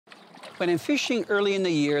When I'm fishing early in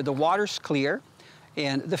the year, the water's clear,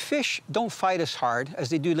 and the fish don't fight as hard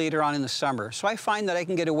as they do later on in the summer. So I find that I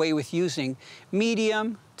can get away with using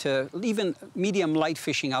medium to even medium light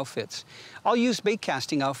fishing outfits. I'll use bait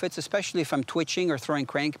casting outfits, especially if I'm twitching or throwing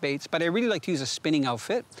crankbaits, but I really like to use a spinning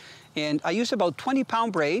outfit. And I use about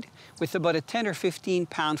 20-pound braid with about a 10 or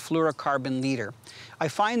 15-pound fluorocarbon leader. I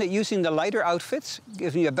find that using the lighter outfits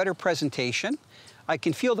gives me a better presentation. I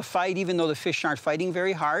can feel the fight even though the fish aren't fighting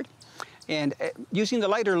very hard. And using the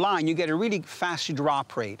lighter line, you get a really fast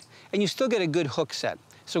drop rate, and you still get a good hook set.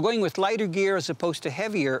 So going with lighter gear as opposed to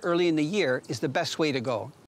heavier early in the year is the best way to go.